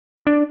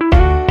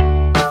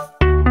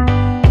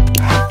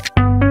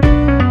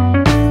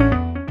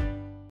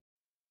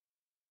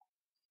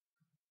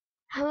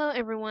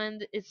everyone,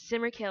 it's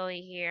Simmer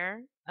Kelly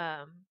here.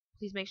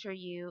 Please make sure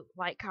you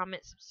like,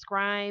 comment,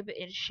 subscribe,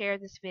 and share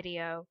this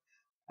video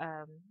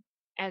um,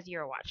 as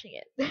you're watching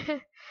it.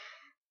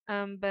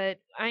 But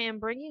I am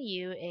bringing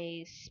you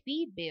a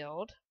speed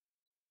build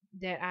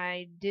that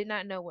I did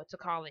not know what to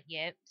call it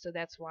yet, so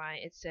that's why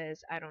it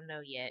says I don't know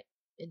yet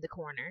in the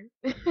corner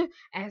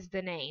as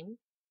the name.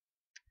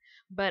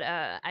 But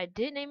I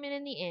did name it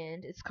in the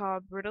end. It's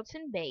called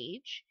Brindleton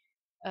Beige.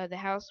 The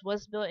house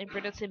was built in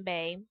Brindleton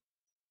Bay,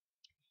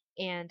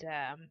 and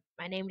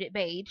I named it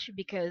Beige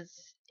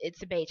because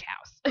it's a beige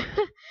house.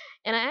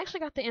 And I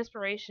actually got the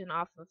inspiration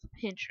off of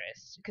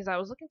Pinterest because I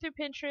was looking through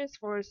Pinterest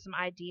for some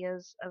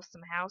ideas of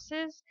some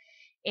houses,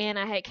 and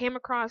I had came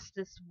across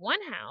this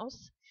one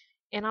house,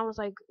 and I was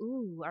like,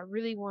 ooh, I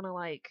really want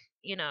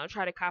to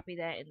try to copy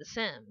that in The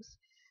Sims.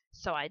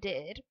 So I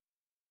did,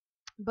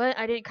 but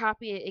I didn't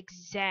copy it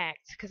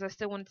exact because I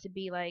still wanted to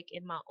be like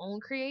in my own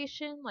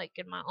creation, like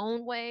in my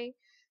own way.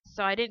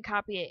 So I didn't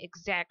copy it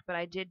exact, but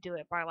I did do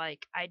it by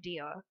like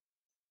idea.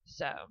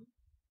 So,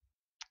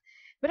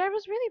 but I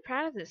was really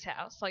proud of this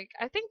house. Like,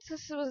 I think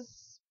this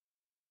was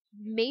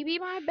maybe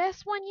my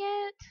best one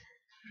yet.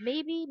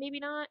 Maybe,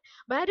 maybe not.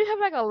 But I do have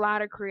like a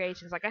lot of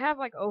creations. Like, I have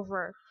like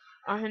over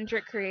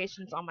 100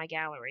 creations on my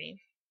gallery.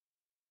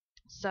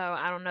 So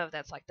I don't know if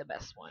that's like the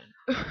best one.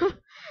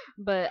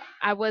 But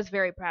I was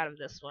very proud of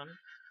this one,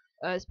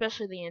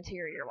 especially the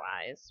interior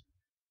wise.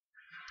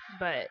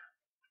 But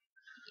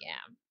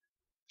yeah.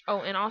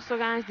 Oh, and also,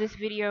 guys, this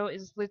video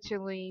is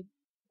literally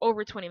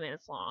over 20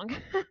 minutes long.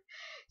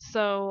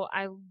 So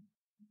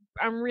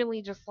I'm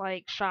really just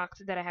like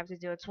shocked that I have to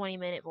do a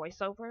 20-minute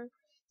voiceover.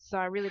 So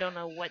I really don't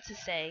know what to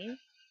say,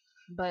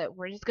 but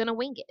we're just gonna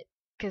wing it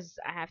because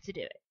I have to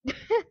do it.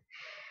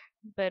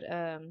 But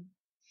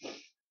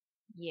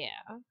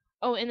yeah.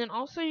 Oh, and then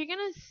also you're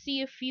gonna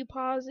see a few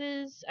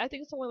pauses. I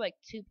think it's only like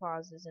 2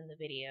 pauses in the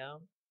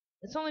video.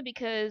 It's only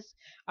because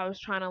I was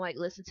trying to like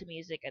listen to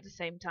music at the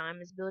same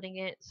time as building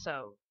it,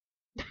 so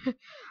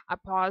I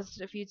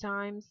paused a few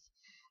times.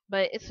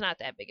 But it's not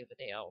that big of a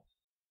deal.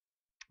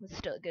 It's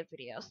still a good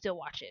video. Still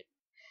watch it.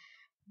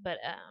 But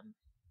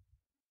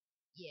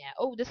yeah.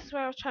 Oh, this is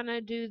where I was trying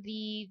to do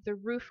the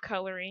roof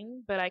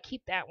coloring, but I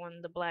keep that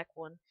one, the black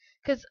one,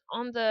 because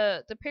on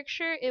the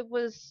picture it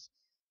was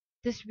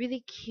this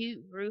really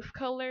cute roof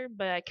color,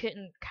 but I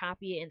couldn't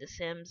copy it in The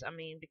Sims. I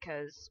mean,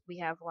 because we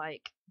have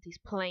like these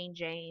plain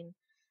Jane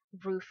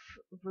roof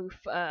roof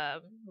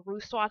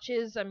roof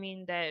swatches. I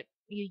mean that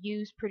you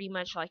use pretty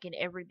much like in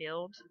every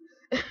build.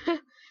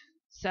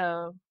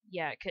 So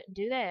yeah, I couldn't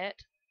do that.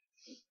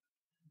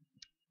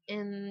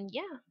 And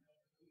yeah.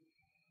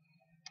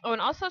 Oh,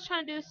 and also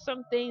trying to do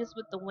some things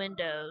with the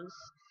windows.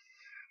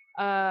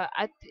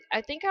 I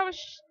think I was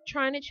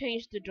trying to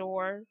change the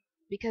door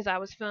because I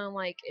was feeling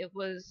like it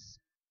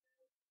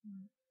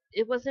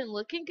wasn't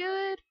looking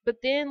good.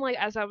 But then like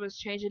as I was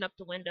changing up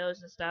the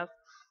windows and stuff,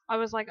 I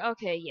was like,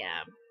 okay,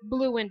 yeah,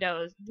 blue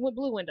windows,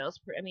 blue windows.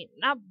 I mean,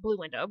 not blue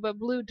window, but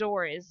blue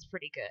door is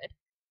pretty good.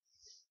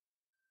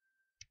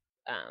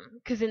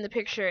 Because in the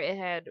picture it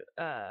had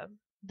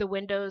the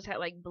windows had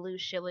like blue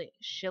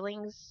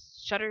shillings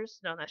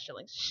shutters. No, not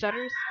shillings,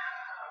 shutters.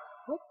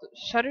 What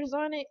shutters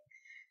on it?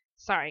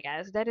 Sorry,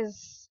 guys, that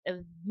is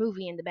a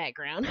movie in the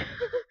background.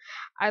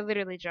 I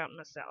literally jumped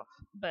myself.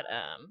 But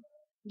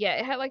yeah,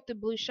 it had like the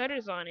blue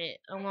shutters on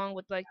it along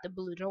with like the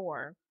blue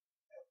door.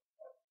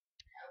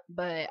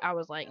 But I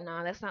was like,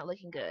 nah, that's not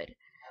looking good.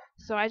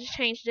 So I just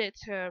changed it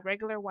to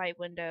regular white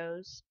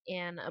windows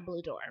and a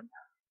blue door.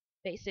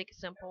 Basic,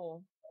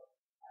 simple.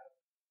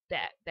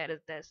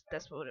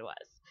 That's what it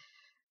was.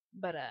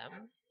 But yeah.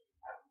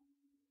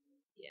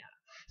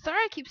 Sorry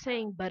I keep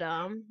saying but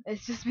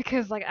it's just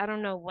because like I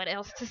don't know what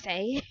else to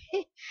say.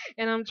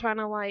 And I'm trying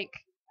to like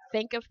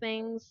think of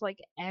things like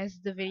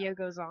as the video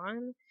goes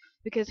on,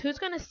 because who's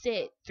going to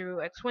sit through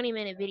a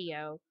 20-minute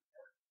video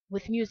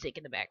with music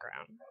in the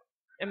background?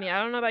 I mean,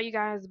 I don't know about you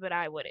guys, but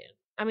I wouldn't.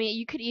 I mean,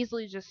 you could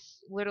easily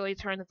just literally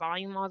turn the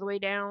volume all the way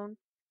down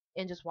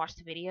and just watch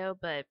the video,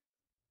 but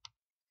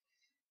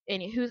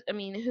who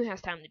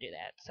has time to do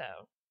that? So,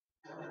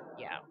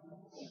 yeah.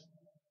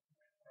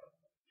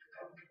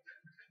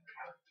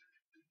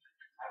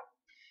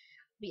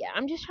 But yeah,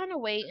 I'm just trying to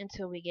wait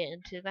until we get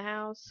into the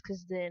house,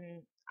 because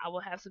then I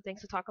will have some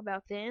things to talk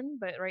about then.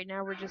 But right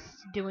now, we're just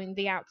doing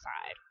the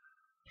outside.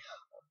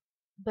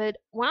 But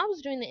when I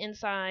was doing the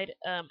inside,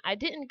 I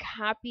didn't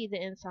copy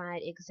the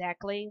inside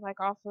exactly like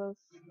off of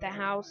the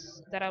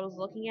house that I was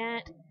looking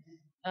at.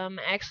 I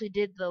actually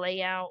did the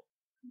layout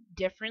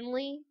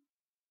differently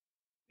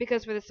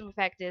because for the simple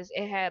fact is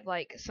it had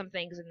like some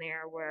things in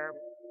there where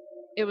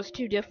it was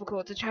too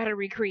difficult to try to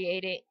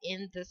recreate it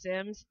in The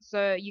Sims.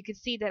 So you could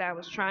see that I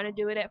was trying to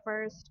do it at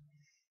first,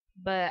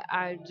 but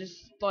I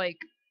just like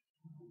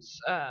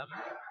um,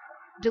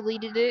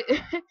 deleted it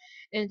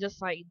and just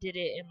like did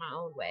it in my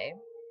own way.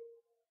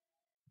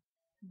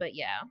 But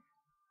yeah.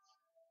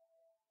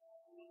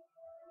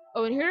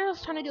 Oh, and here I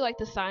was trying to do like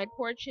the side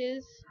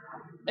porches.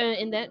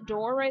 In that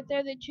door right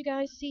there that you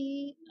guys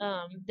see,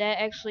 that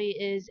actually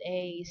is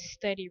a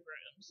study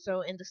room.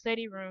 So in the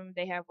study room,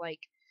 they have like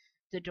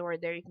the door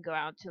there. You can go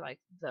out to like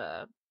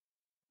the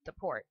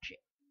porch.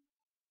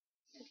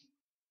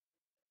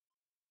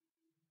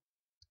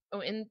 Oh,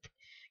 and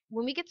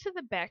when we get to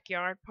the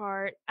backyard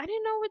part, I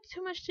didn't know what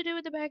too much to do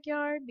with the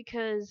backyard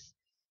because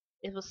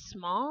it was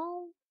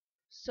small,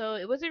 so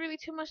it wasn't really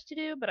too much to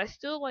do. But I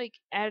still like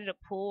added a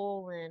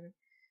pool and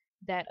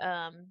that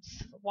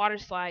water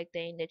slide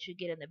thing that you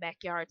get in the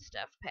backyard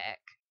stuff pack.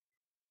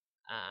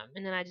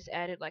 And then I just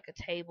added like a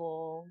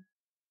table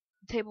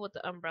with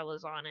the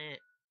umbrellas on it,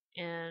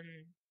 and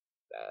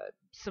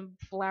some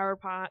flower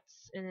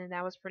pots, and then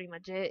that was pretty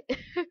much it.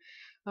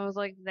 I was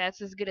like,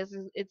 that's as good as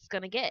it's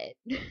gonna get.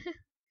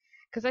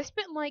 Because I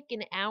spent like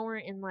an hour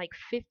and like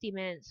 50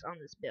 minutes on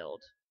this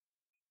build.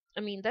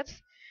 I mean,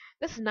 that's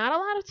not a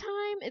lot of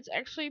time. It's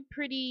actually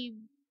pretty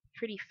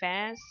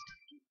fast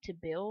to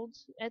build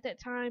at that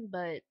time,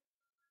 but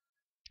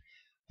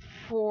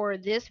for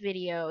this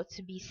video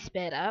to be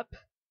sped up,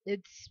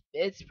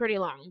 it's pretty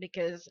long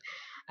because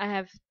I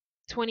have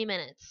 20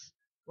 minutes.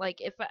 Like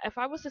if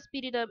I was to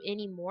speed it up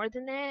any more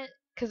than that,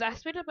 because I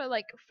speed up at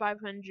like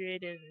 550%.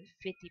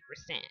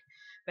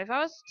 But if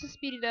I was to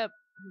speed it up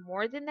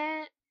more than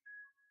that,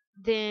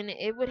 then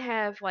it would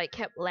have like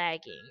kept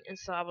lagging, and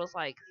so I was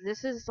like,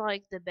 this is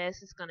like the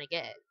best it's gonna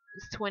get.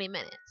 It's 20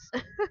 minutes.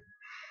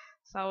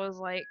 So I was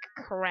like,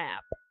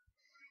 crap.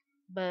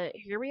 But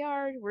here we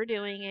are. We're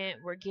doing it.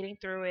 We're getting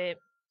through it.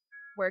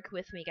 Work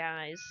with me,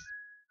 guys.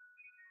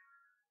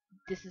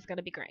 This is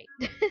gonna be great.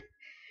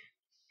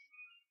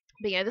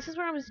 But yeah, this is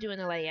where I was doing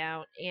the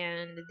layout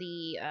and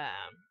the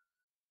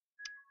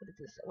what is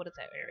this? What is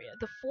that area?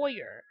 The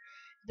foyer.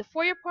 The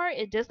foyer part,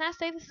 it does not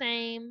stay the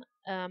same.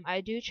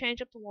 I do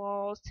change up the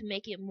walls to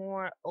make it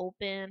more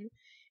open,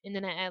 and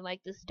then I add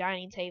like this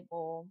dining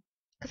table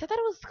because I thought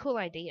it was a cool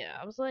idea.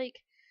 I was like,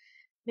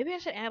 maybe I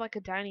should add like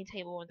a dining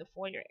table in the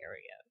foyer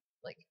area.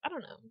 Like I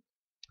don't know.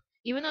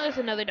 Even though there's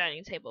another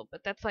dining table,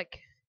 but that's like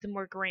the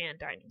more grand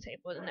dining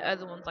table, and the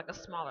other one's like a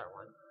smaller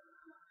one.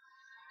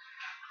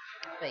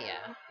 But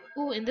yeah.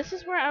 Ooh, and this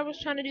is where I was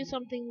trying to do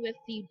something with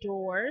the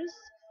doors.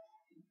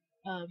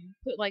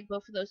 Put like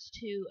both of those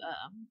two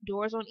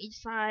doors on each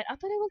side. I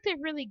thought it looked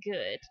really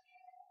good.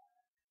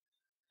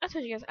 I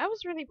told you guys I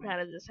was really proud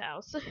of this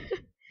house. I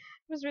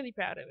was really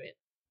proud of it.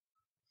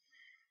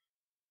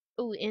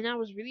 Ooh, and I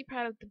was really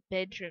proud of the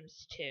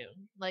bedrooms too.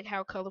 Like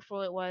how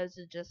colorful it was,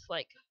 and just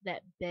like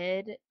that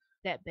bed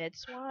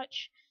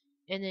swatch,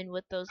 and then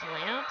with those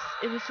lamps,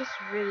 it was just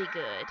really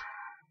good.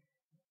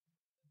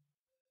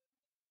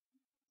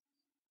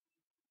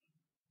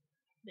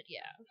 But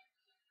yeah.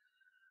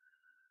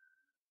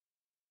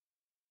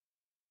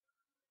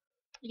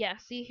 Yeah,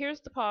 see,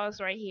 here's the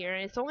pause right here.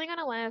 It's only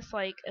gonna last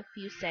like a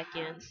few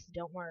seconds.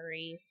 Don't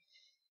worry.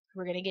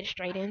 We're gonna get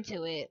straight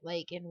into it.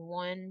 Like in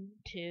one,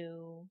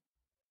 two,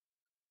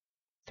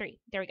 three.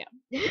 There we go.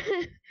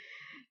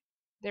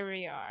 There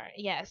we are.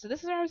 Yeah, so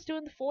this is where I was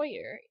doing the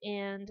foyer,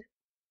 and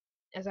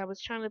as I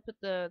was trying to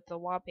put the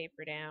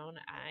wallpaper down,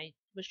 I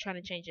was trying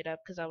to change it up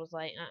because I was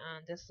like,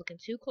 this is looking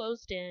too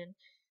closed in.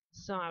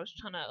 So I was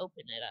trying to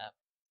open it up,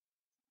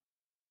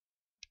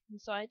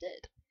 and so I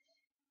did.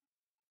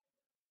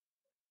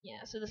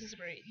 Yeah, so this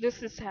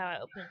is how I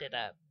opened it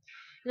up.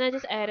 And I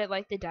just added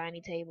like the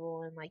dining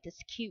table and like this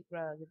cute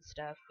rug and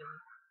stuff, and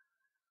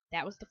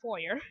that was the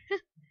foyer.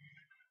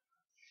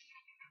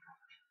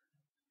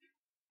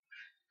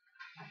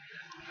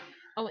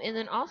 Oh, and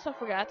then also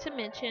forgot to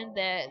mention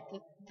that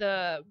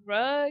the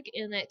rug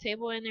and that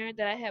table in there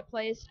that I had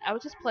placed, I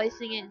was just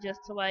placing it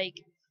just to like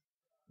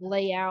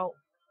lay out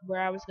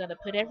where I was gonna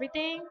put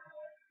everything,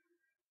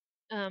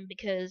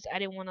 because I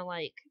didn't want to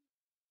like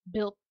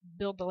build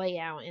build the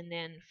layout and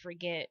then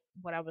forget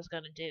what I was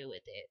gonna do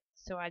with it.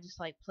 So I just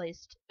like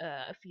placed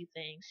a few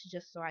things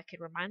just so I could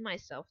remind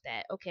myself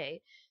that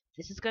okay,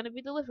 this is gonna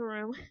be the living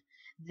room,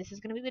 this is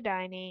gonna be the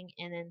dining,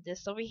 and then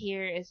this over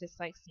here is just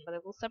like some other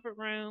little separate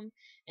room.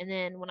 And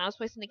then when I was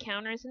placing the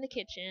counters in the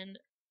kitchen,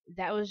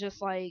 that was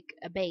just like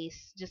a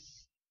base,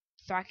 just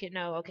so I could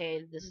know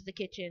okay, this is the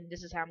kitchen,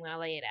 this is how I'm gonna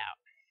lay it out.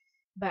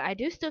 But I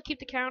do still keep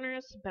the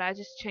counters, but I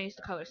just changed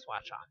the color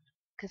swatch on them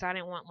because I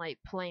didn't want like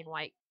plain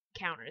white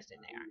counters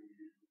in there.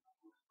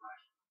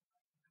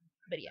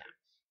 But yeah.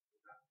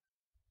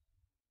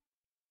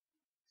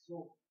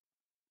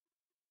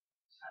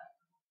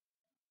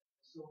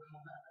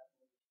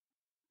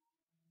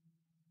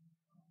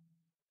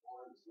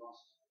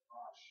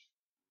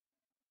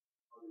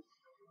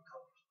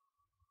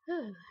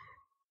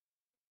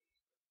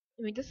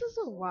 I mean, this is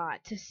a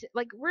lot to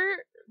like we're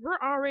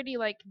already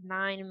like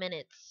 9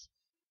 minutes,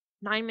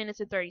 9 minutes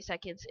and 30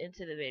 seconds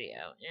into the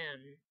video,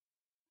 and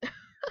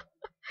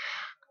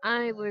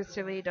I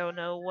literally don't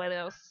know what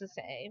else to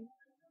say.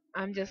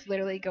 I'm just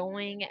literally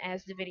going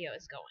as the video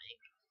is going.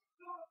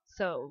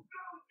 So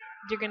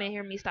you're gonna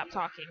hear me stop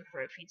talking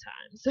for a few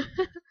times,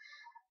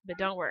 but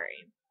don't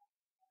worry,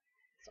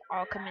 it's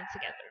all coming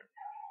together.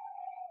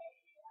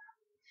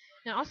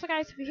 Now, also,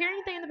 guys, if you hear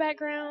anything in the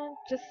background,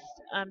 just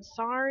I'm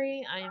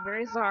sorry. I am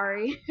very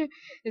sorry.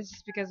 It's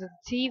just because of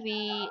the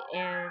TV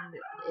and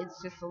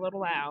it's just a little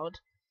loud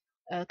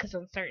because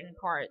on certain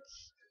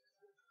parts,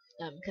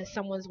 because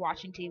someone's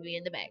watching TV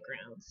in the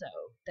background, so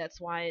that's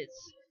why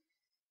it's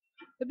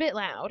a bit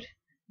loud.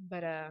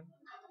 But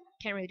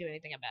can't really do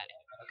anything about it.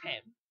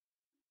 Okay.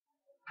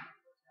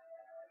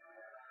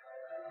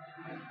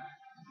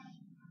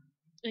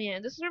 Yeah,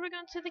 this is where we're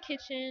going to the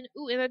kitchen.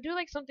 Ooh, and I do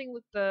like something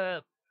with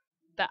the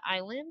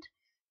island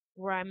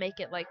where I make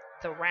it like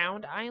the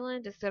round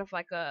island instead of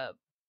like the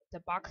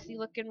boxy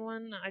looking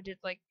one. I did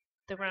like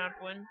the round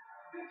one.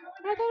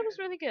 I thought it was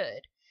really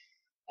good.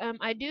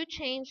 I do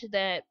change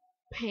that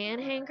pan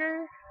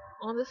hanger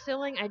on the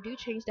ceiling. I do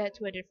change that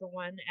to a different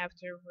one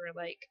after we're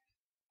like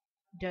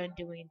done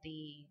doing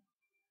the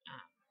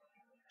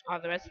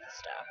all the rest of the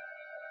stuff.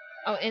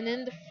 Oh, and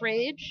then the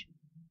fridge.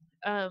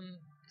 Um,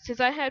 since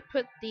I had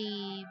put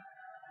the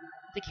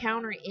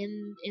counter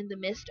in the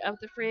midst of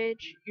the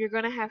fridge, you're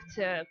gonna have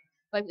to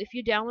like if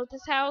you download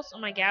this house on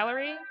my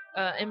gallery,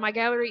 and my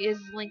gallery is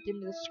linked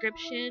in the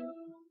description.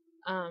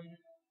 Um,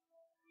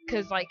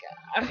 Cause like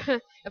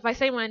if I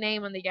say my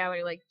name on the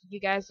gallery, like you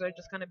guys are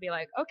just gonna be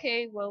like,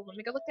 okay, well let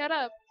me go look that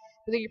up.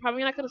 But then you're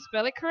probably not gonna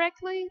spell it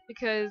correctly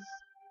because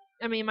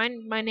I mean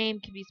my name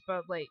can be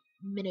spelled like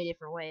many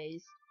different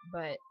ways.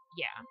 But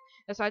yeah,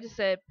 and so I just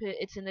said put,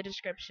 it's in the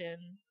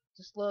description.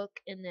 Just look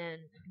and then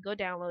go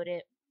download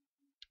it.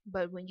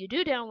 But when you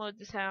do download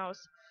this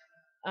house,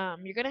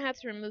 you're gonna have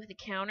to remove the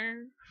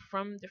counter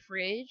from the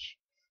fridge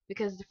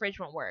because the fridge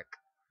won't work.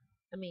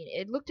 I mean,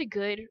 it looked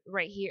good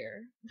right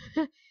here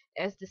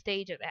as the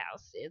stage of the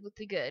house. It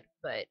looked good,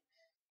 but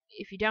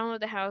if you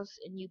download the house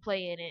and you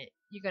play in it,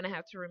 you're gonna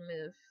have to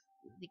remove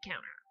the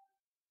counter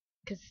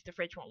because the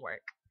fridge won't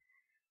work.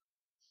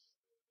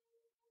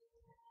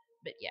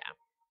 But yeah.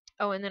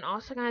 Oh, and then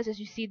also, guys, as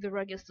you see, the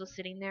rug is still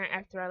sitting there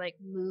after I like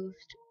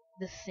moved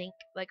the sink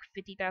like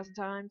 50,000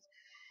 times.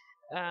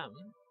 Um,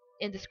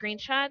 in the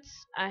screenshots,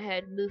 I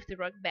had moved the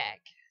rug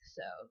back.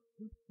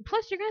 So,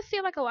 plus you're gonna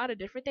see like a lot of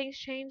different things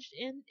changed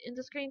in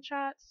the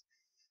screenshots.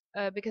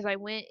 Because I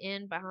went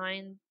in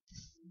behind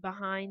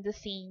the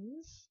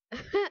scenes,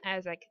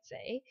 as I could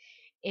say,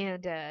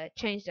 and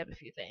changed up a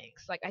few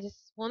things. Like I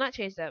just well not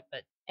changed up,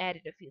 but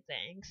added a few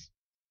things.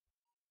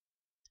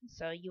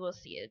 So you will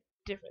see it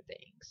different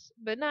things,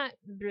 but not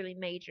really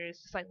major.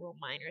 It's just like little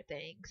minor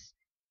things.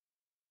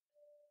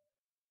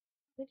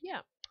 But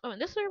yeah. Oh, and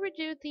this is where we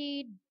do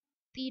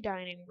the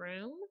dining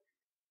room.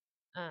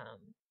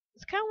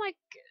 It's kind of like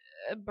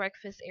a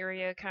breakfast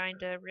area,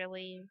 kind of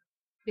really,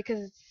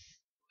 because it's.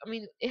 I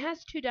mean, it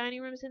has two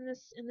dining rooms in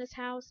this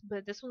house,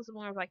 but this one's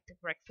more of like the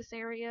breakfast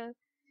area.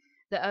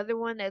 The other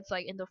one that's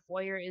like in the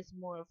foyer is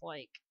more of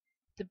like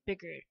the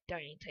bigger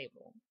dining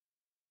table.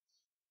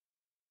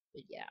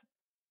 But yeah.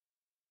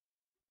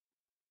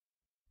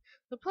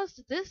 But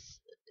plus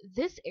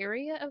this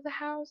area of the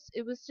house,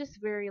 it was just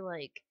very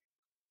like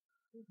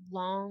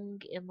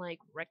long and like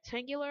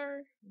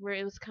rectangular, where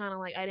it was kind of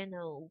like I didn't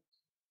know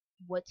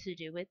what to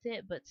do with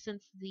it. But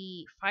since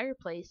the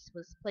fireplace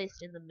was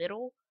placed in the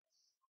middle,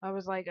 I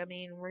was like, I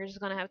mean, we're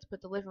just gonna have to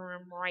put the living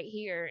room right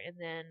here, and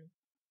then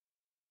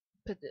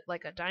put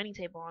like a dining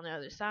table on the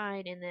other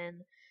side, and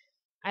then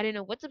I didn't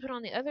know what to put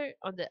on the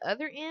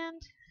other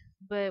end.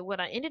 But what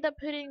I ended up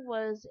putting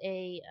was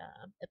a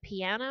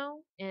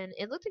piano, and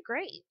it looked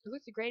great. It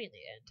looked great in the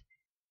end,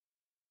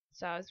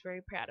 so I was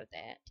very proud of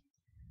that.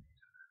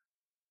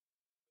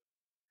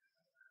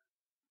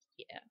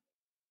 Yeah.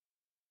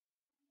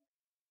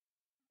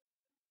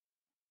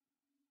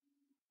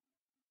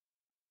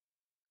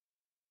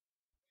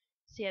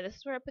 So yeah, this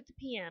is where I put the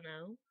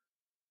piano,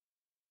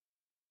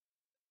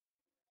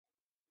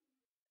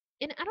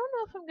 and I don't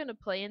know if I'm gonna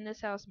play in this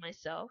house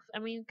myself. I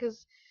mean,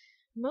 because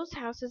most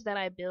houses that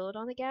I build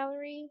on the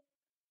gallery,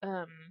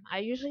 um, I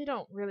usually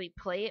don't really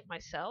play it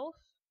myself.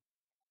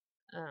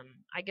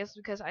 I guess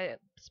because I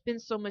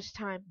spend so much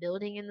time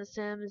building in The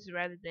Sims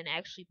rather than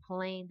actually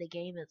playing the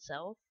game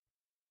itself.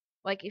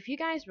 Like, if you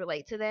guys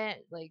relate to that,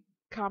 like,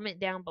 comment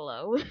down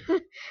below.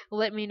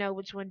 Let me know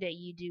which one that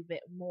you do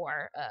bit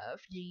more of.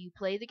 Do you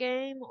play the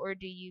game or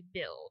do you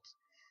build?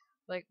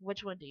 Like,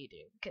 which one do you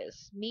do?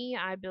 Because me,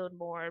 I build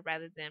more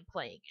rather than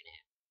playing in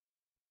it.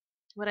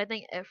 But I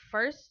think at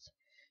first,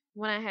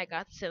 when I had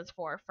got The Sims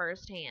 4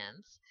 first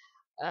hands,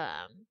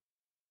 um,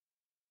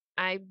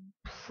 I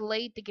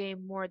played the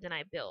game more than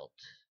I built.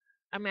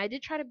 I mean, I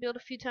did try to build a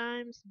few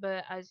times,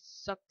 but I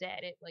sucked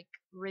at it like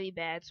really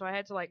bad. So I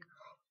had to like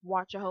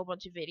watch a whole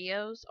bunch of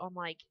videos on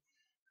like,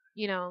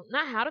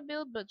 not how to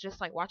build, but just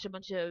like watch a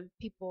bunch of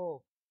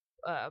people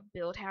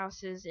build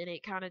houses, and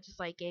it kind of just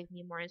like gave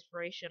me more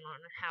inspiration on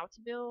how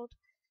to build.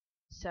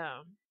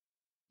 So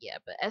yeah,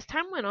 but as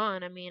time went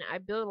on, I mean, I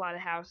built a lot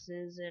of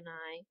houses, and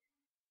I,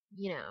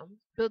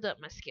 build up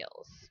my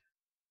skills.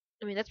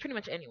 I mean, that's pretty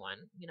much anyone.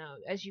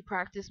 As you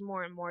practice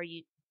more and more,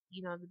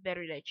 the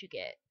better that you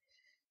get.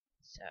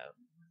 So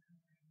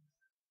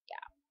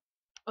yeah.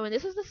 Oh, and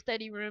this is the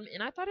study room,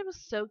 and I thought it was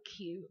so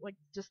cute, like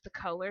just the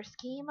color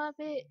scheme of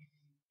it.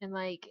 and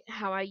like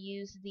how I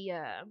use the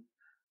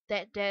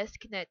that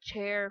desk and that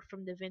chair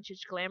from the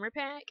vintage glamour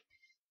pack.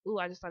 Ooh,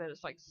 I just thought it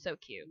was like so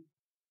cute.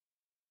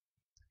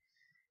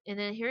 And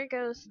then here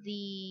goes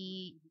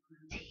the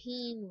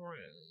teen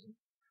room.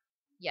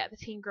 Yeah, the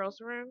teen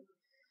girls room.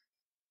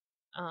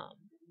 Um,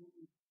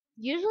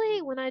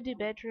 Usually when I do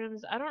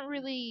bedrooms, I don't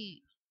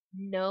really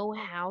know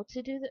how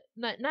to do the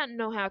not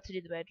know how to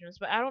do the bedrooms,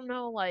 but I don't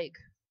know like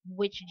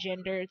which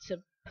gender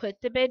to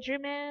put the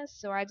bedroom as.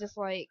 So I just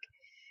like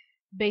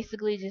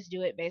basically just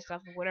do it based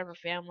off of whatever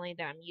family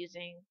that I'm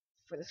using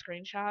for the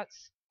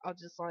screenshots. I'll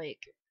just like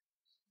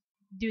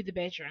do the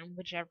bedroom,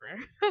 whichever.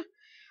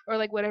 Or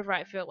like whatever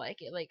I feel like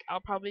it. Like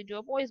I'll probably do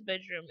a boy's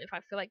bedroom if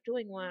I feel like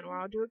doing one, or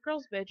I'll do a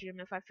girl's bedroom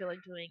if I feel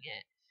like doing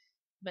it.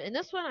 But in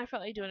this one, I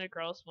felt like doing a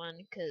girl's one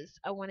because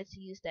I wanted to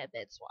use that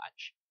bed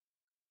swatch,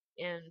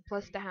 and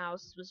plus the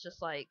house was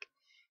just like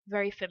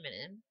very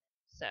feminine,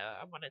 so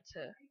I wanted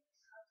to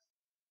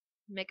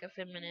make a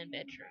feminine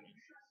bedroom.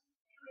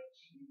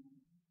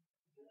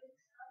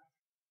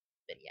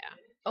 But yeah.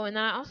 Oh, and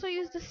then I also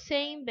used the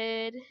same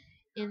bed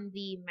in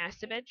the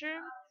master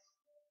bedroom.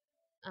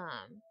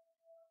 Um,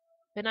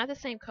 but not the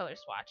same color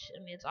swatch.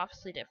 I mean, it's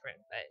obviously different,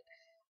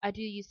 but I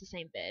do use the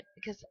same bed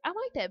because I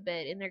like that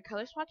bed in their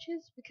color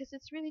swatches because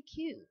it's really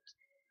cute.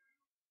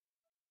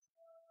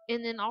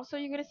 And then also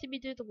you're gonna see me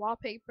do the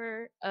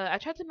wallpaper. I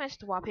tried to match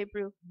the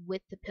wallpaper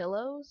with the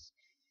pillows.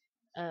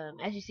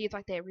 As you see, it's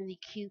like that really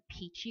cute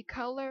peachy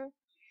color,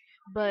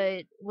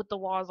 but with the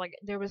walls, like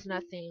there was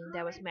nothing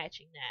that was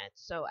matching that,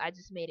 so I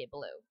just made it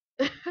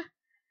blue.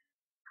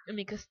 I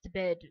mean, because the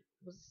bed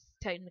was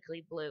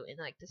technically blue in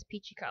like this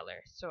peachy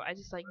color, so I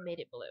just like made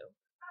it blue.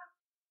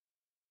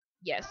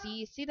 Yeah,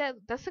 see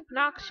that's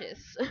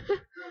obnoxious.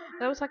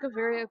 That was like a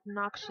very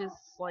obnoxious,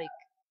 like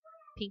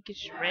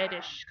pinkish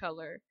reddish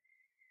color,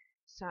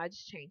 so I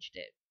just changed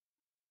it.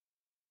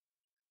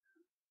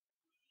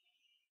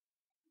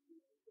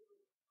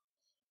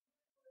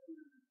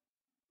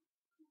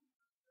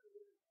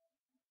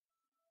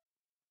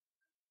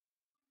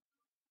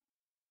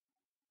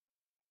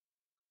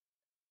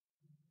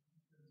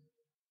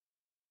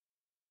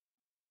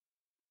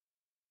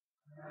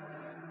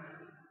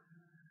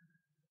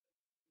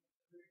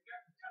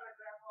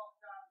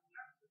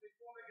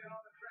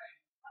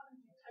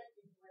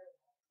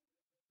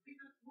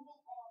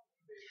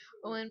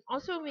 Oh, and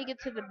also when we get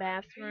to the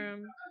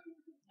bathroom,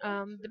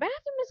 the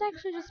bathroom is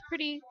actually just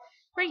pretty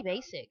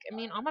basic. I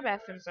mean, all my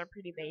bathrooms are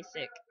pretty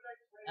basic.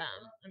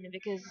 I mean,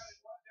 because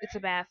it's a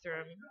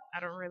bathroom, I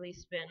don't really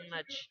spend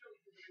much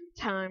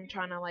time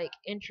trying to like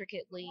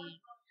intricately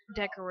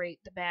decorate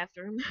the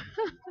bathroom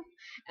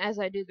as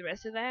I do the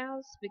rest of the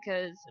house.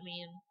 Because I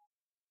mean,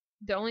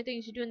 the only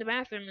things you do in the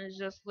bathroom is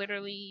just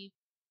literally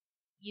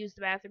use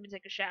the bathroom and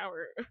take a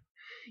shower.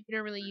 You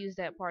don't really use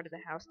that part of the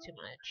house too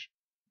much.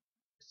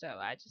 So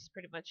I just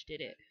pretty much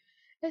did it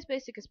as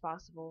basic as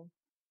possible.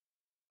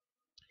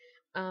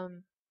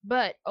 Um,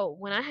 but oh,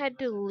 when I had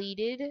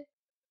deleted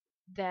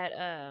that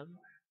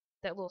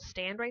that little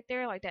stand right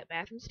there, like that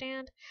bathroom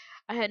stand,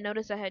 I had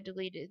noticed I had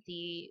deleted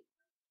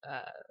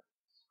uh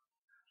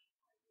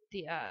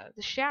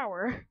the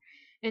shower,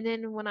 and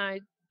then when I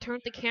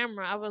turned the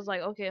camera, I was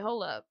like, okay,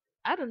 hold up.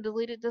 I done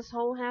deleted this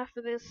whole half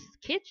of this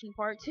kitchen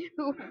part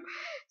too.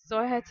 So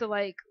I had to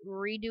like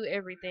redo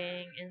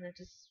everything and then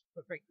just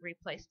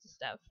replace the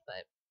stuff, but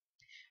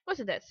it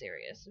wasn't that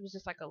serious. It was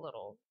just like a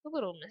little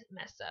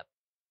mess up.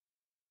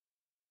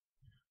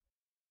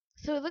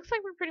 So it looks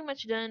like we're pretty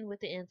much done with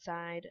the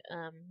inside.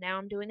 Now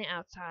I'm doing the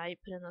outside,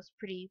 putting those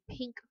pretty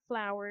pink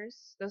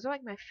flowers. Those are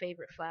like my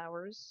favorite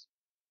flowers.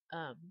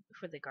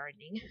 For the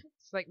gardening,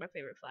 it's like my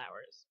favorite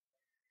flowers.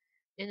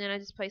 And then I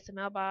just placed a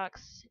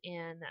mailbox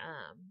and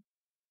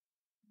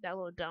that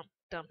little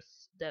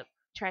dumps the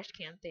trash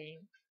can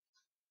thing.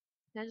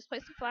 And I just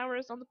placed some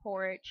flowers on the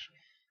porch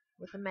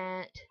with a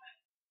mat.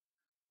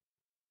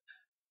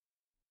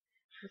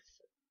 With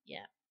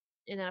yeah,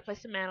 and then I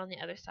placed a mat on the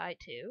other side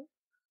too.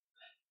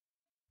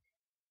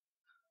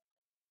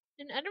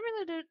 And I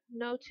don't really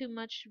know too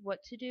much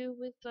what to do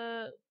with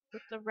the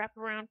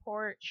wraparound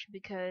porch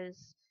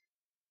because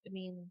I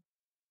mean,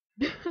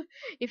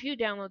 if you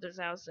download this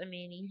house, I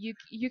mean,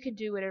 you can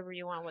do whatever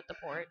you want with the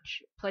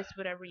porch, place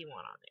whatever you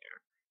want on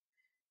there.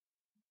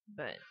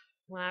 But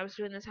when I was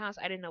doing this house,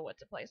 I didn't know what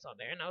to place on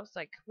there, and I was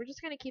like, we're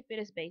just gonna keep it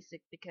as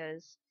basic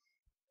because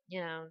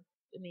I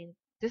mean,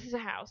 this is a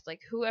house.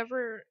 Like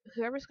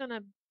whoever's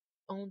gonna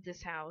own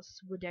this house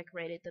will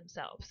decorate it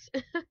themselves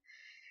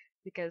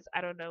because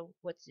I don't know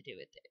what to do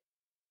with it.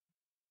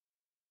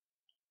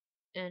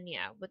 And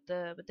yeah, with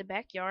the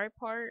backyard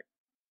part,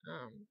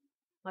 um,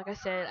 like I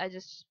said, I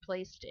just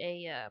placed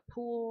a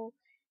pool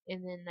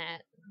and then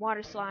that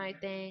water slide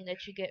thing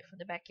that you get from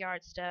the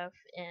backyard stuff,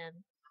 and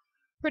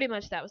pretty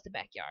much that was the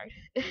backyard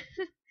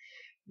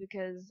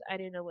because I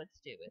didn't know what to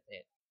do with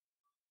it.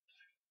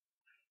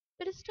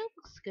 But it still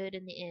looks good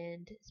in the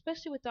end,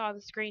 especially with all the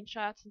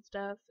screenshots and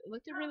stuff. It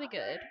looked really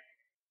good.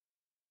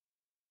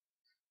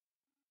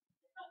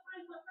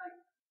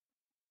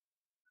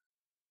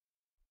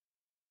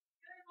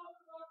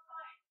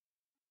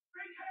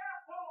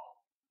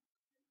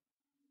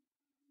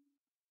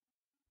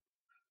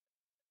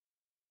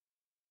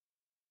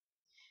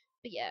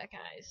 But yeah,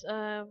 guys,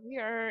 we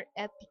are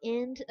at the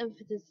end of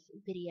this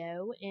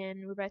video,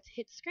 and we're about to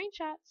hit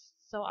screenshots.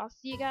 So I'll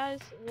see you guys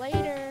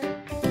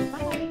later.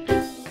 Bye.